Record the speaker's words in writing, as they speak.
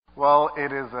Well,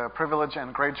 it is a privilege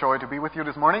and great joy to be with you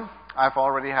this morning. I've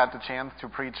already had the chance to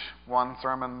preach one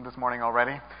sermon this morning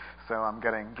already, so I'm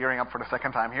gearing up for the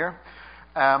second time here.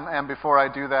 And before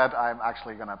I do that, I'm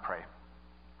actually going to pray.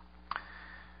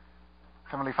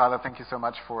 Heavenly Father, thank you so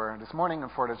much for this morning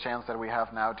and for the chance that we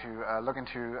have now to look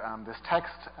into this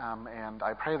text. And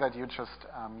I pray that you just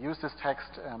use this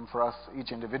text for us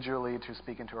each individually to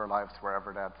speak into our lives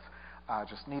wherever that's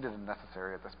just needed and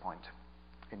necessary at this point.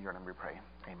 In your name we pray.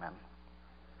 Amen.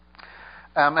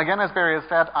 Again, as Barry has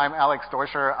said, I'm Alex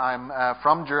Deutscher. I'm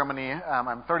from Germany.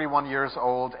 I'm 31 years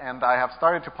old, and I have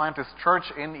started to plant this church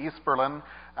in East Berlin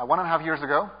 1.5 years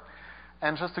ago.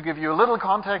 And just to give you a little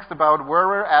context about where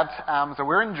we're at, so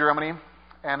we're in Germany,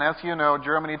 and as you know,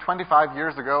 Germany 25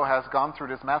 years ago has gone through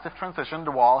this massive transition.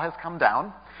 The wall has come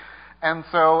down. And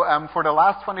so for the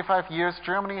last 25 years,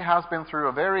 Germany has been through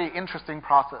a very interesting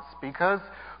process because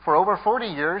for over 40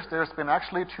 years, there's been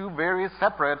actually two very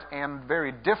separate and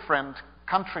very different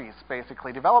countries,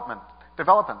 basically, developing.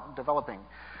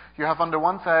 You have on the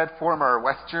one side former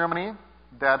West Germany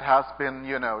that has been,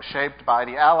 shaped by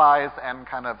the Allies and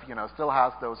kind of, still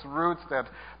has those roots that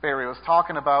Barry was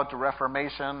talking about, the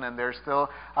Reformation, and there's still,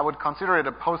 I would consider it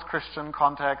a post-Christian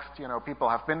context. People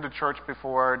have been to church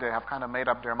before, they have kind of made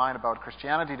up their mind about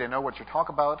Christianity, they know what you talk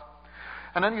about.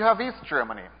 And then you have East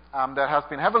Germany, that has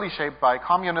been heavily shaped by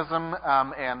communism,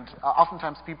 and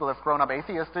oftentimes people have grown up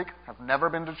atheistic, have never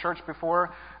been to church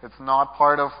before. It's not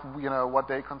part of, what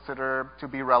they consider to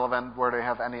be relevant, where they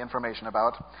have any information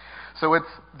about. So it's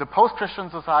the post-Christian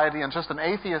society and just an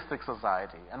atheistic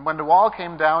society. And when the wall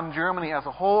came down, Germany as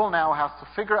a whole now has to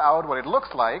figure out what it looks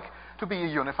like to be a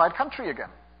unified country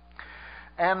again.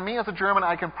 And me as a German,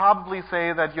 I can probably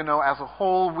say that, as a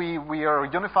whole, we are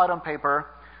unified on paper,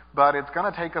 but it's going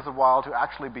to take us a while to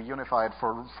actually be unified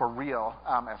for real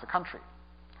as a country.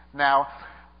 Now,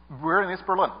 we're in East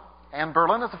Berlin, and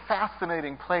Berlin is a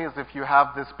fascinating place if you have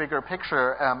this bigger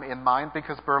picture in mind,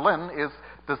 because Berlin is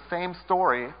the same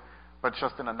story, but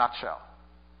just in a nutshell.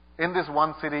 In this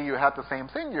one city, you had the same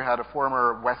thing. You had a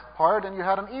former west part, and you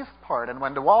had an east part. And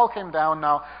when the wall came down,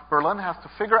 now Berlin has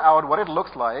to figure out what it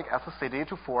looks like as a city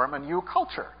to form a new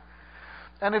culture.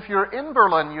 And if you're in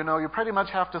Berlin, you pretty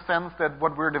much have to sense that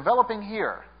what we're developing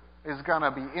here is going to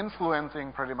be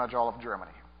influencing pretty much all of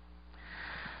Germany.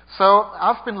 So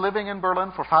I've been living in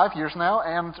Berlin for 5 years now,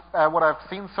 and what I've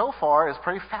seen so far is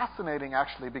pretty fascinating,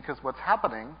 actually, because what's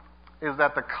happening is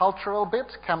that the cultural bit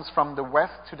comes from the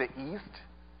west to the east.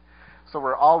 So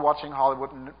we're all watching Hollywood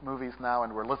movies now,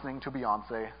 and we're listening to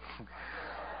Beyonce.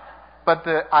 But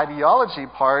the ideology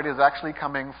part is actually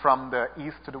coming from the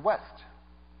east to the west.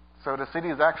 So the city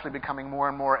is actually becoming more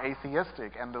and more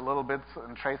atheistic, and the little bits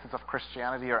and traces of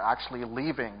Christianity are actually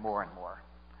leaving more and more.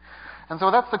 And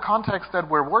so that's the context that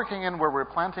we're working in, where we're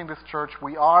planting this church.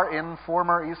 We are in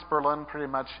former East Berlin, pretty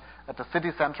much at the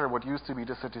city center, what used to be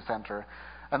the city center.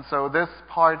 And so this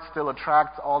part still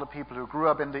attracts all the people who grew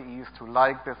up in the East, who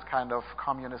like this kind of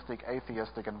communistic,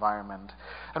 atheistic environment.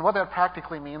 And what that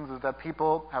practically means is that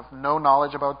people have no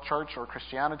knowledge about church or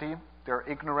Christianity. They're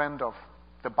ignorant of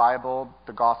the Bible,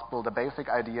 the gospel, the basic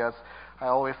ideas. I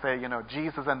always say,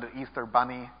 Jesus and the Easter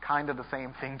Bunny, kind of the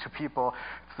same thing to people.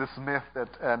 It's this myth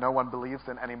that no one believes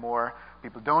in anymore.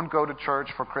 People don't go to church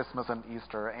for Christmas and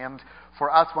Easter. And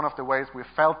for us, one of the ways we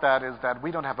felt that is that we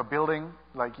don't have a building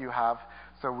like you have.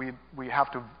 So we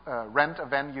have to rent a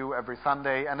venue every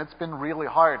Sunday, and it's been really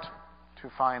hard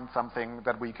to find something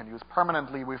that we can use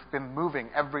permanently. We've been moving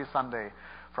every Sunday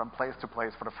from place to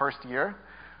place for the first year,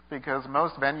 because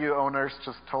most venue owners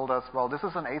just told us, well, this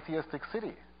is an atheistic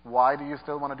city. Why do you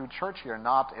still want to do church here?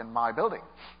 Not in my building.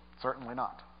 Certainly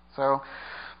not. So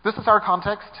this is our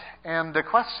context, and the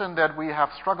question that we have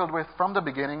struggled with from the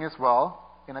beginning is,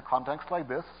 well, in a context like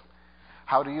this,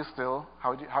 how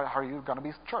are you going to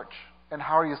be church? And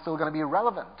how are you still going to be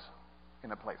relevant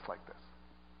in a place like this?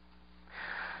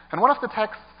 And one of the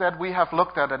texts that we have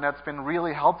looked at, and that's been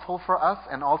really helpful for us,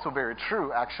 and also very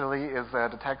true, actually, is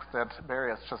the text that Barry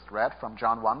has just read from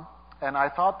John 1. And I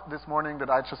thought this morning that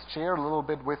I'd just share a little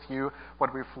bit with you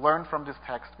what we've learned from this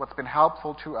text, what's been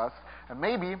helpful to us, and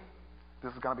maybe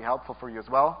this is going to be helpful for you as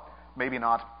well. Maybe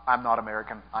not. I'm not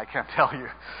American. I can't tell you.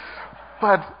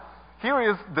 But here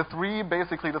is the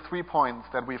three points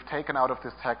that we've taken out of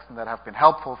this text and that have been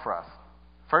helpful for us.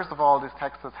 First of all, this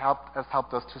text has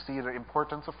helped us to see the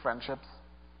importance of friendships.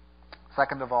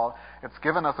 Second of all, it's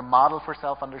given us a model for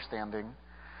self-understanding.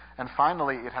 And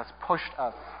finally, it has pushed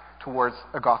us towards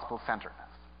a gospel-centeredness.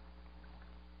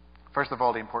 First of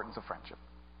all, the importance of friendship.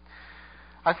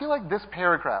 I feel like this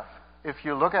paragraph, if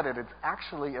you look at it, it's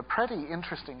actually a pretty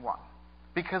interesting one.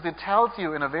 because it tells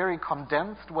you in a very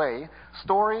condensed way,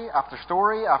 story after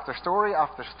story after story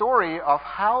after story of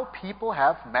how people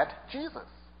have met Jesus.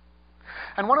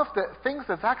 And one of the things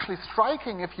that's actually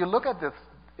striking if you look at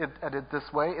it this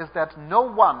way is that no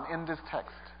one in this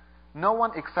text, no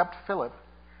one except Philip,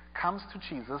 comes to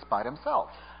Jesus by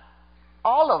themselves.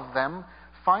 All of them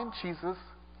find Jesus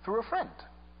through a friend.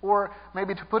 Or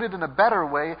maybe to put it in a better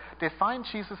way, they find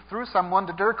Jesus through someone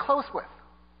that they're close with.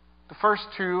 The first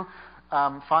two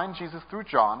find Jesus through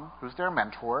John, who's their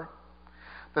mentor.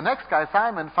 The next guy,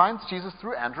 Simon, finds Jesus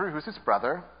through Andrew, who's his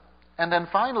brother. And then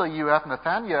finally you have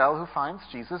Nathanael, who finds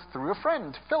Jesus through a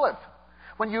friend, Philip.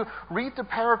 When you read the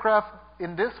paragraph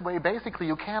in this way, basically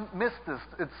you can't miss this.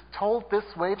 It's told this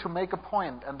way to make a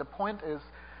point. And the point is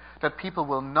that people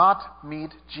will not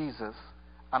meet Jesus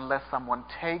unless someone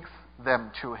takes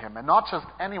them to him. And not just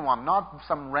anyone, not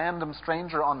some random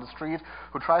stranger on the street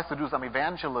who tries to do some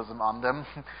evangelism on them,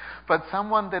 but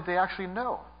someone that they actually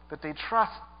know, that they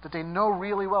trust, that they know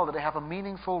really well, that they have a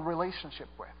meaningful relationship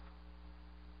with.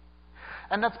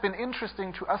 And that's been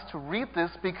interesting to us to read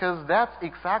this because that's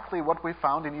exactly what we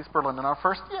found in East Berlin in our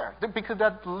first year. Because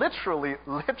that literally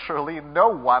no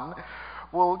one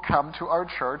will come to our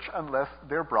church unless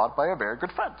they're brought by a very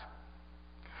good friend.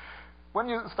 When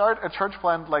you start a church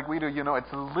plant like we do,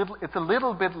 it's a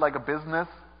little bit like a business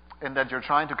in that you're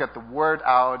trying to get the word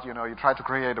out. You try to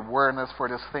create awareness for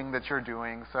this thing that you're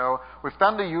doing. So we've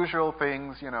done the usual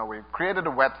things. We've created a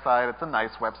website. It's a nice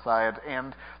website.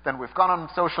 And then we've gone on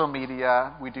social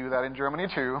media. We do that in Germany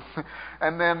too.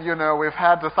 And then, we've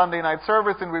had the Sunday night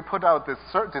service and we put out this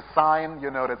sign,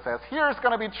 that says, here's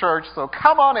going to be church. So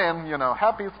come on in,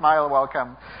 happy, smile,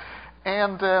 welcome.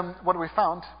 And what we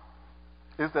found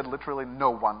is that literally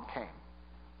no one came.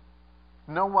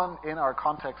 No one in our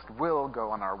context will go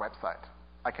on our website.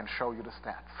 I can show you the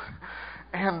stats.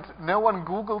 And no one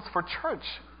Googles for church.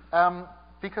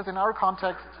 Because in our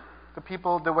context,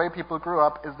 the way people grew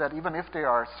up is that even if they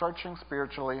are searching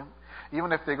spiritually,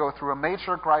 even if they go through a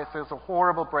major crisis, a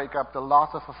horrible breakup, the loss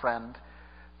of a friend,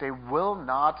 they will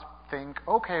not think,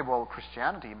 okay, well,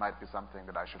 Christianity might be something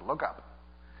that I should look up.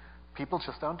 People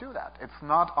just don't do that. It's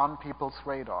not on people's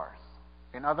radars.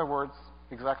 In other words,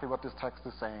 exactly what this text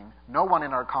is saying, no one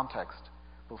in our context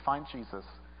will find Jesus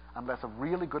unless a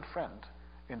really good friend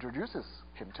introduces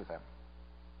him to them.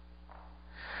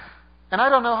 And I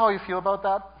don't know how you feel about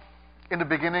that. In the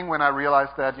beginning, when I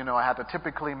realized that, I had the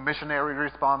typically missionary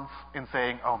response in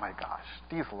saying, oh my gosh,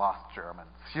 these lost Germans,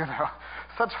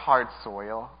 such hard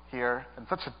soil here and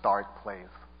such a dark place.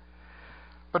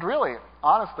 But really,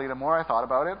 honestly, the more I thought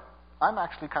about it, I'm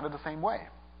actually kind of the same way.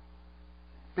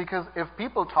 Because if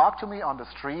people talk to me on the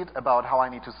street about how I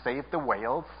need to save the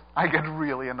whales, I get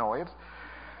really annoyed.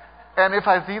 And if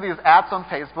I see these ads on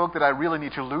Facebook that I really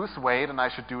need to lose weight and I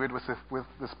should do it with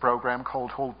this program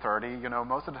called Whole 30,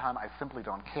 most of the time I simply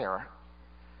don't care.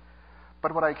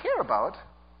 But what I care about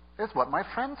is what my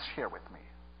friends share with me.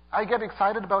 I get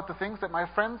excited about the things that my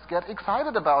friends get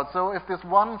excited about. So if this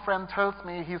one friend tells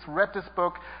me he's read this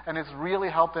book and it's really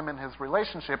helped him in his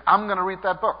relationship, I'm going to read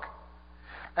that book.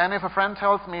 And if a friend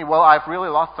tells me, well, I've really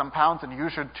lost some pounds and you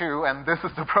should too, and this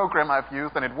is the program I've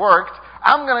used and it worked,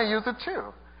 I'm going to use it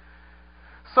too.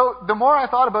 So the more I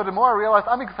thought about it, the more I realized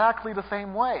I'm exactly the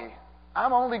same way.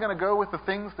 I'm only going to go with the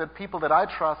things that people that I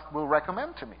trust will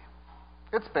recommend to me.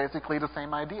 It's basically the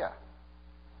same idea.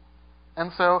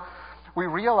 And so we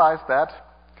realized that,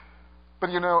 but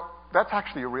that's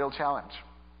actually a real challenge.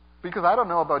 Because I don't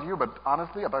know about you, but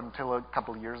honestly, up until a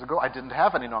couple of years ago, I didn't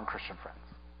have any non-Christian friends.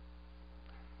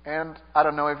 And I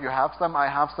don't know if you have some. I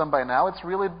have some by now. It's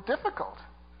really difficult.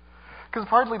 Because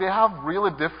partly they have really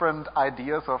different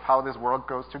ideas of how this world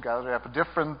goes together. They have a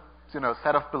different,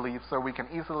 set of beliefs, so we can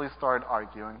easily start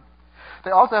arguing.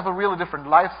 They also have a really different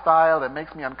lifestyle that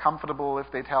makes me uncomfortable if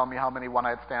they tell me how many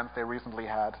one-night stands they recently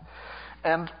had.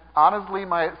 And honestly,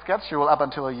 my schedule up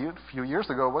until a few years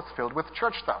ago was filled with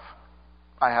church stuff.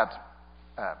 I had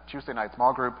Tuesday night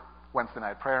small group, Wednesday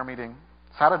night prayer meeting,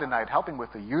 Saturday night helping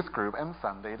with the youth group, and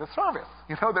Sunday the service.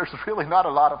 There's really not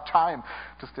a lot of time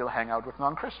to still hang out with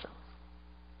non-Christians.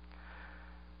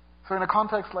 So in a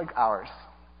context like ours,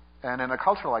 and in a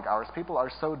culture like ours, people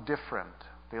are so different.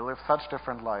 They live such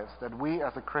different lives that we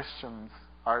as Christians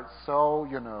are so,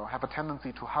 have a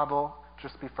tendency to huddle,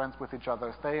 just be friends with each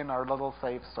other, stay in our little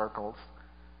safe circles.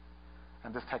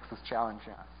 And this text is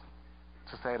challenging us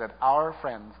to say that our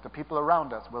friends, the people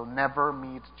around us, will never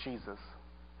meet Jesus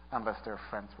unless they're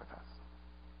friends with us.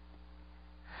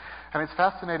 And it's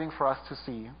fascinating for us to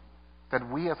see that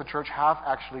we as a church have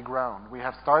actually grown. We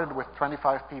have started with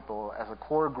 25 people as a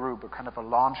core group, a kind of a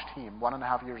launch team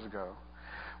 1.5 years ago.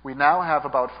 We now have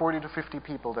about 40 to 50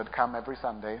 people that come every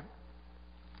Sunday.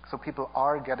 So people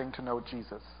are getting to know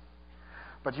Jesus.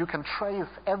 But you can trace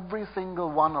every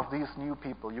single one of these new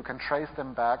people, you can trace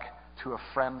them back to a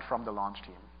friend from the launch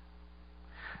team.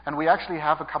 And we actually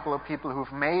have a couple of people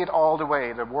who've made all the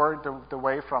way, the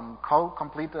way from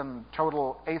complete and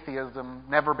total atheism,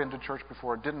 never been to church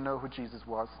before, didn't know who Jesus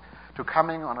was, to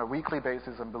coming on a weekly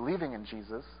basis and believing in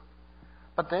Jesus.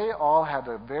 But they all had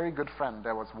a very good friend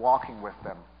that was walking with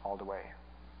them all the way.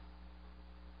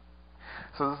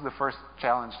 So this is the first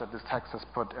challenge that this text has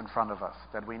put in front of us,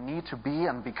 that we need to be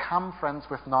and become friends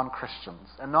with non-Christians,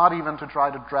 and not even to try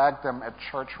to drag them at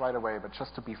church right away, but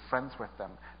just to be friends with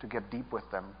them, to get deep with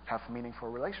them, have meaningful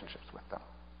relationships with them.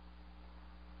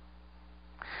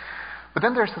 But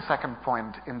then there's the second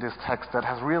point in this text that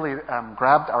has really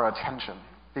grabbed our attention,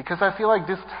 because I feel like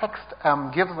this text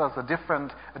gives us a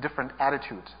different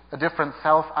attitude, a different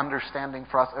self-understanding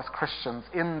for us as Christians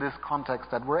in this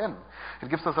context that we're in. It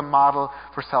gives us a model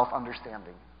for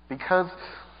self-understanding. Because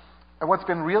what's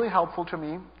been really helpful to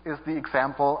me is the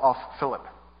example of Philip.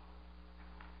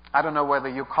 I don't know whether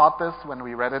you caught this when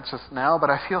we read it just now, but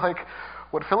I feel like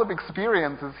what Philip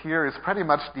experiences here is pretty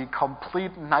much the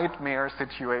complete nightmare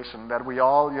situation that we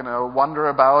all, wonder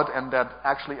about, and that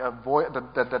actually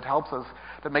that helps us,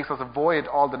 that makes us avoid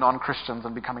all the non-Christians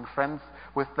and becoming friends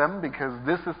with them, because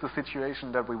this is the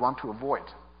situation that we want to avoid.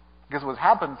 Because what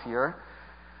happens here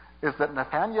is that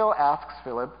Nathanael asks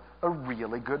Philip a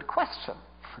really good question.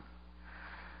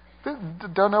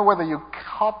 Don't know whether you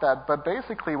caught that, but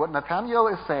basically what Nathanael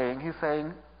is saying, he's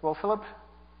saying, well, Philip,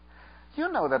 you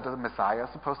know that the Messiah is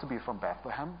supposed to be from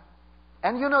Bethlehem.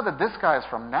 And you know that this guy is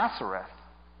from Nazareth.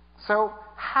 So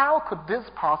how could this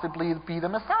possibly be the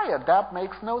Messiah? That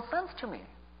makes no sense to me.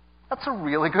 That's a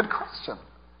really good question.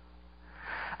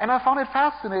 And I found it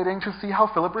fascinating to see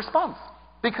how Philip responds.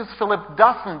 Because Philip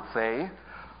doesn't say,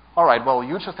 all right, well,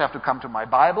 you just have to come to my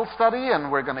Bible study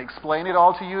and we're going to explain it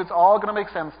all to you. It's all going to make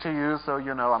sense to you. So,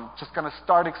 I'm just going to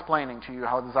start explaining to you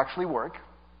how this actually works.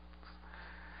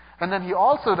 And then he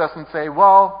also doesn't say,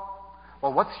 well,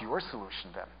 what's your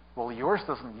solution then? Well, yours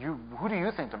doesn't, who do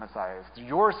you think the Messiah is?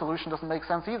 Your solution doesn't make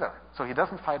sense either. So he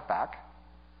doesn't fight back.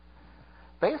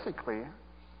 Basically,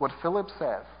 what Philip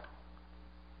says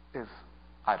is,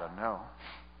 I don't know.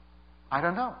 I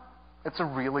don't know. It's a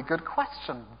really good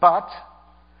question, but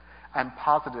I'm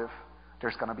positive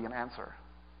there's going to be an answer.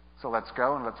 So let's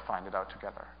go and let's find it out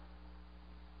together.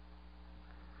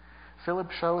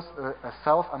 Philip shows a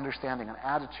self-understanding, an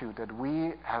attitude that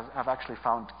we have actually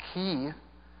found key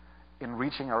in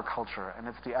reaching our culture. And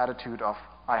it's the attitude of,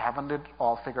 I haven't it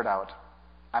all figured out.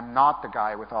 I'm not the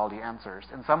guy with all the answers.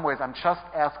 In some ways, I'm just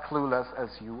as clueless as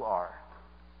you are.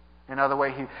 In other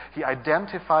way, he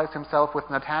identifies himself with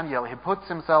Nathanael. He puts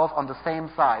himself on the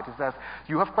same side. He says,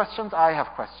 you have questions, I have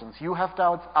questions. You have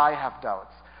doubts, I have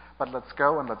doubts. But let's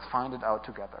go and let's find it out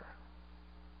together.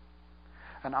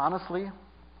 And honestly,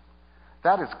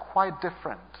 that is quite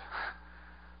different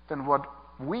than what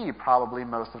we probably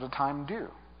most of the time do.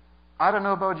 I don't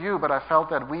know about you, but I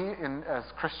felt that we, as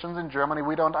Christians in Germany,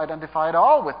 we don't identify at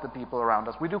all with the people around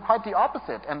us. We do quite the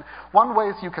opposite. And one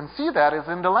way you can see that is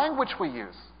in the language we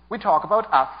use. We talk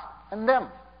about us and them.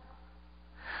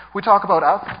 We talk about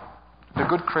us, the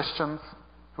good Christians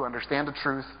who understand the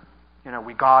truth.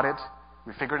 We got it.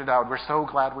 We figured it out. We're so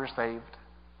glad we're saved.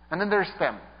 And then there's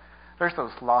them. There's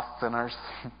those lost sinners.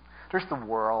 There's the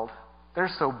world. They're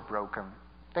so broken.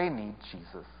 They need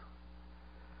Jesus.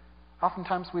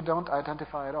 Oftentimes we don't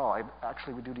identify at all.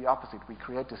 Actually, we do the opposite. We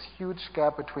create this huge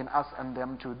gap between us and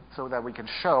them so that we can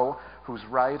show who's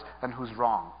right and who's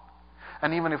wrong.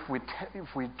 And even if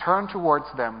we turn towards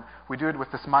them, we do it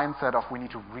with this mindset of we need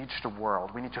to reach the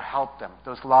world. We need to help them,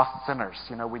 those lost sinners.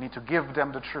 We need to give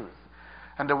them the truth.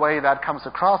 And the way that comes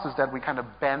across is that we kind of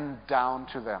bend down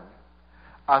to them.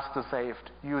 Us the saved,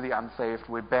 you the unsaved,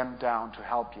 we bend down to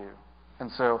help you.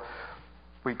 And so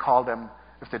we call them,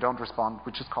 if they don't respond,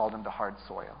 we just call them the hard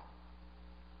soil.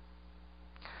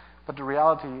 But the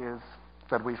reality is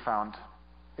that we found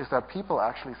is that people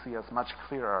actually see us much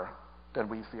clearer than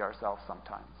we see ourselves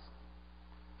sometimes.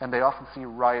 And they often see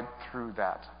right through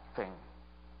that thing.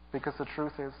 Because the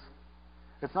truth is,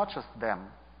 it's not just them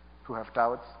who have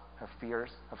doubts, have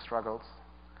fears, have struggles.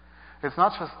 It's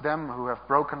not just them who have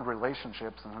broken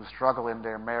relationships and who struggle in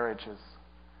their marriages.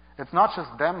 It's not just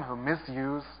them who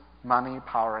misuse money,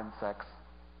 power, and sex.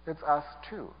 It's us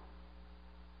too.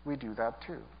 We do that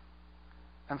too.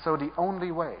 And so the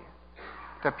only way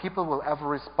that people will ever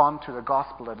respond to the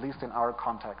gospel, at least in our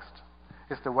context,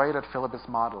 is the way that Philip is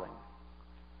modeling.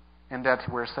 In that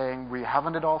we're saying, we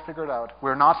haven't it all figured out.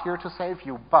 We're not here to save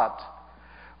you, but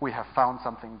we have found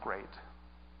something great.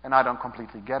 And I don't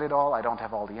completely get it all, I don't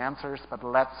have all the answers, but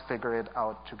let's figure it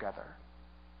out together.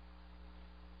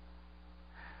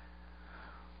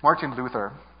 Martin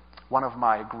Luther, one of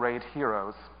my great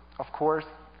heroes, of course,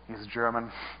 he's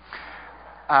German,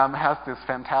 has this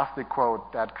fantastic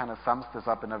quote that kind of sums this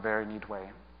up in a very neat way.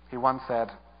 He once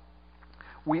said,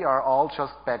 "We are all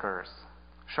just beggars,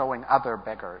 showing other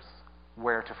beggars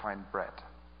where to find bread."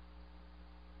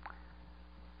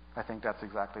 I think that's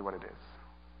exactly what it is.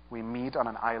 We meet on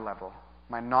an eye level.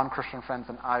 My non-Christian friends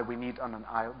and I, we meet on an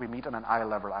eye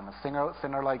level. I'm a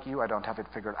sinner like you. I don't have it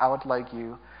figured out like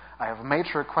you. I have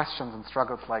major questions and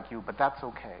struggles like you, but that's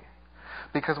okay.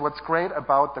 Because what's great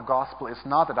about the gospel is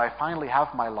not that I finally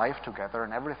have my life together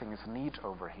and everything is neat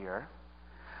over here,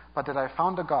 but that I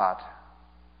found a God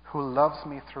who loves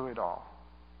me through it all,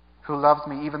 who loves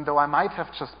me even though I might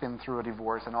have just been through a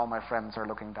divorce and all my friends are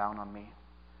looking down on me.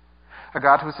 A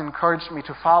God who's encouraged me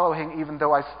to follow him even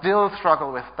though I still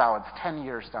struggle with doubts 10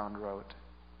 years down the road.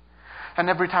 And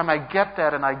every time I get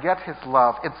that and I get his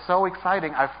love, it's so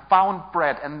exciting. I've found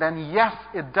bread. And then, yes,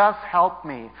 it does help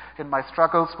me in my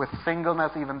struggles with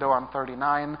singleness, even though I'm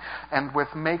 39, and with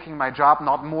making my job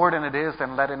not more than it is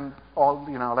and let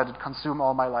it consume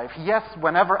all my life. Yes,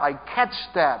 whenever I catch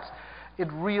that, it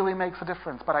really makes a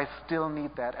difference. But I still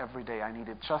need that every day. I need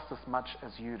it just as much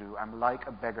as you do. I'm like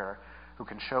a beggar who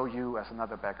can show you, as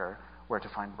another beggar, where to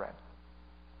find bread.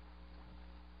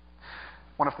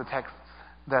 One of the texts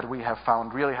that we have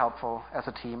found really helpful as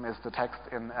a team is the text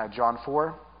in John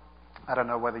 4. I don't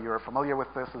know whether you're familiar with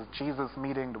this. It's Jesus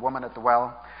meeting the woman at the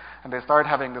well. And they start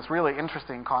having this really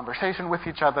interesting conversation with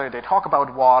each other. They talk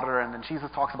about water, and then Jesus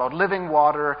talks about living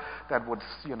water that would,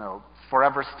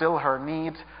 forever still her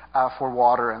need for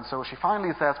water. And so she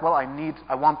finally says, well, I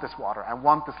want this water. I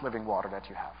want this living water that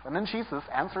you have. And then Jesus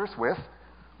answers with,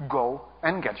 go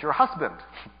and get your husband.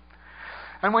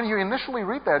 And when you initially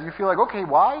read that, you feel like, okay,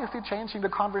 why is he changing the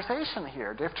conversation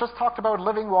here? They've just talked about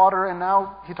living water, and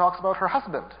now he talks about her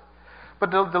husband.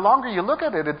 But the longer you look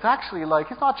at it, it's actually like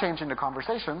he's not changing the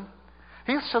conversation.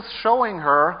 He's just showing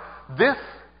her this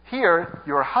here,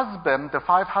 your husband, the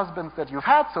 5 husbands that you've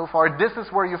had so far, this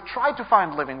is where you've tried to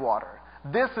find living water.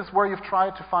 This is where you've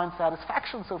tried to find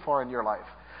satisfaction so far in your life.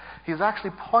 He's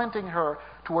actually pointing her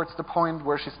towards the point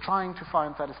where she's trying to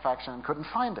find satisfaction and couldn't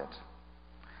find it.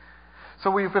 So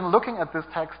we've been looking at this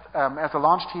text as a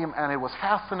launch team, and it was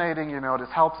fascinating. This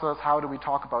helps us. How do we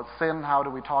talk about sin? How do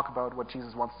we talk about what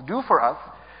Jesus wants to do for us?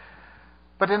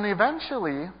 But then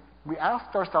eventually, we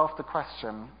asked ourselves the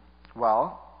question,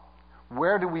 well,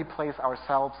 where do we place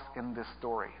ourselves in this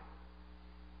story?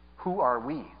 Who are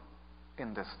we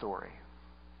in this story?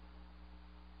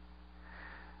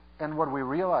 And what we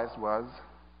realized was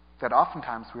that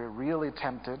oftentimes we're really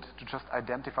tempted to just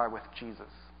identify with Jesus.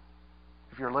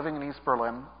 If you're living in East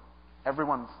Berlin,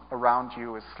 everyone around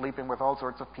you is sleeping with all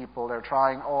sorts of people. They're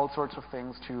trying all sorts of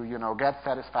things to, get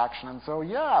satisfaction. And so,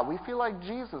 yeah, we feel like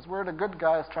Jesus. We're the good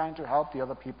guys trying to help the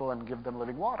other people and give them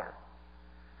living water.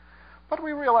 But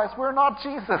we realize we're not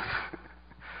Jesus.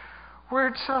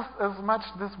 We're just as much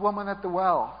this woman at the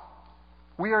well.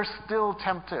 We are still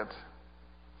tempted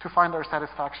to find our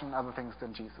satisfaction in other things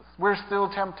than Jesus. We're still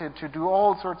tempted to do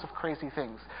all sorts of crazy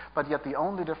things. But yet the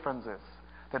only difference is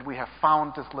that we have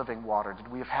found this living water, that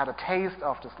we have had a taste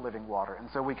of this living water. And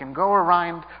so we can go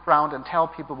around and tell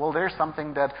people, well, there's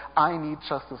something that I need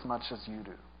just as much as you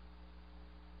do.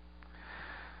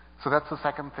 So that's the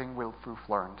second thing we've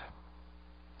learned.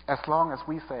 As long as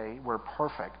we say we're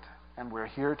perfect and we're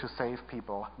here to save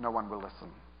people, no one will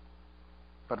listen.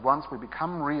 But once we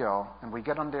become real and we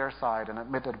get on their side and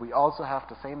admit that we also have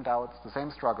the same doubts, the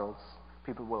same struggles,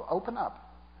 people will open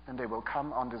up and they will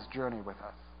come on this journey with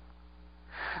us.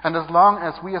 And as long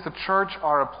as we as a church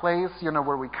are a place,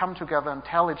 where we come together and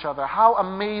tell each other how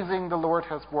amazing the Lord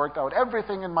has worked out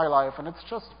everything in my life and it's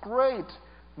just great,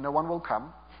 no one will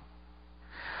come.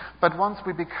 But once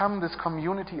we become this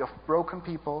community of broken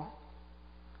people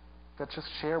that just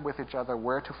share with each other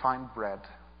where to find bread,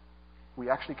 we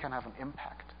actually can have an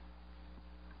impact.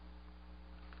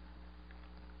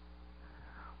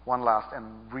 One last and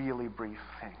really brief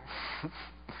thing.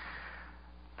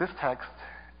 This text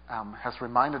has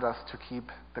reminded us to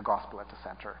keep the gospel at the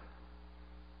center.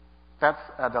 That's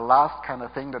the last kind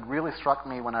of thing that really struck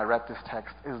me when I read this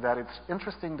text, is that it's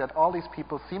interesting that all these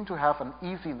people seem to have an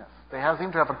easiness. They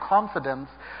seem to have a confidence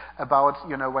about,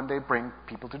 when they bring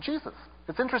people to Jesus.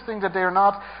 It's interesting that they're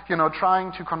not,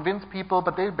 trying to convince people,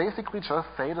 but they basically just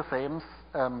say the same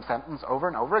sentence over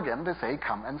and over again. They say,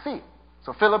 come and see.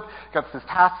 So Philip gets this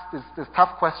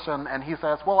tough question, and he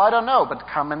says, well, I don't know, but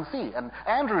come and see. And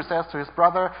Andrew says to his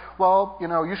brother, well,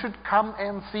 you should come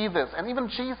and see this. And even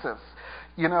Jesus,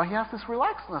 he has this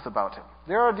relaxedness about him.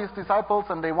 There are these disciples,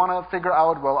 and they want to figure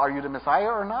out, well, are you the Messiah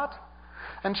or not?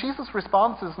 And Jesus'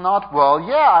 response is not, well,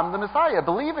 yeah, I'm the Messiah,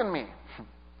 believe in me.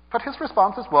 But his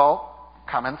response is, well,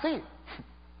 come and see.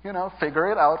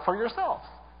 Figure it out for yourselves.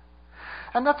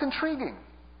 And that's intriguing.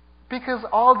 Because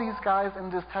all these guys in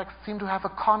this text seem to have a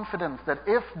confidence that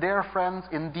if their friends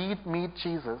indeed meet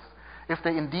Jesus, if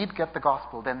they indeed get the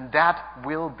gospel, then that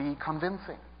will be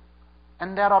convincing.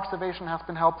 And that observation has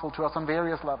been helpful to us on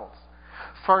various levels.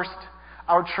 First,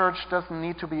 our church doesn't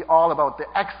need to be all about the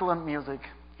excellent music,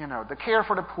 the care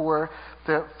for the poor,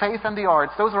 the faith and the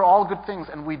arts. Those are all good things,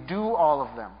 and we do all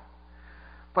of them.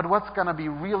 But what's going to be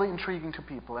really intriguing to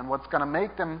people and what's going to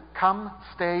make them come,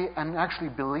 stay, and actually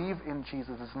believe in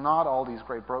Jesus is not all these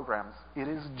great programs. It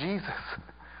is Jesus.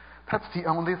 That's the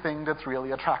only thing that's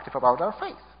really attractive about our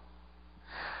faith.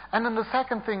 And then the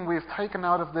second thing we've taken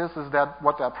out of this is that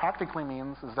what that practically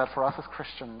means is that for us as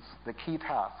Christians, the key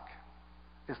task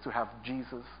is to have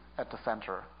Jesus at the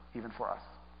center, even for us.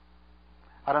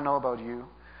 I don't know about you,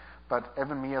 but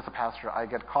even me as a pastor, I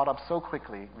get caught up so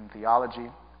quickly in theology,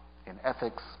 in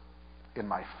ethics, in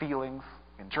my feelings,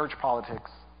 in church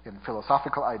politics, in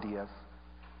philosophical ideas.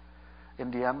 In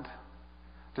the end,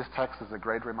 this text is a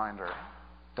great reminder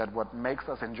that what makes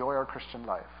us enjoy our Christian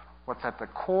life, what's at the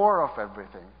core of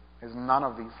everything, is none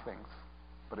of these things,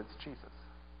 but it's Jesus.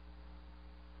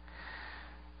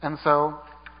 And so,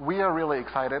 we are really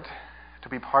excited to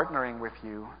be partnering with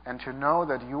you and to know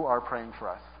that you are praying for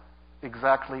us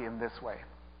exactly in this way.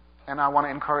 And I want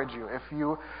to encourage you, if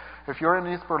you're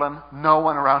in East Berlin, no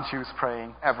one around you is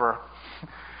praying, ever.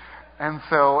 And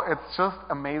so it's just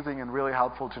amazing and really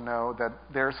helpful to know that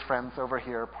there's friends over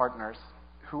here, partners,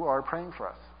 who are praying for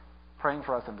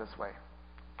us in this way.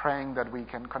 Praying that we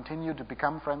can continue to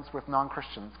become friends with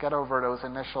non-Christians, get over those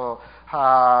initial,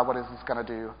 what is this going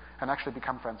to do, and actually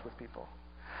become friends with people.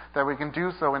 That we can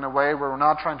do so in a way where we're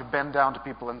not trying to bend down to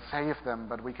people and save them,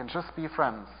 but we can just be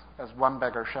friends, as one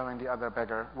beggar showing the other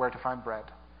beggar where to find bread.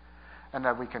 And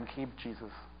that we can keep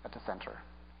Jesus at the center.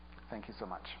 Thank you so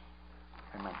much.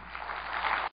 Amen.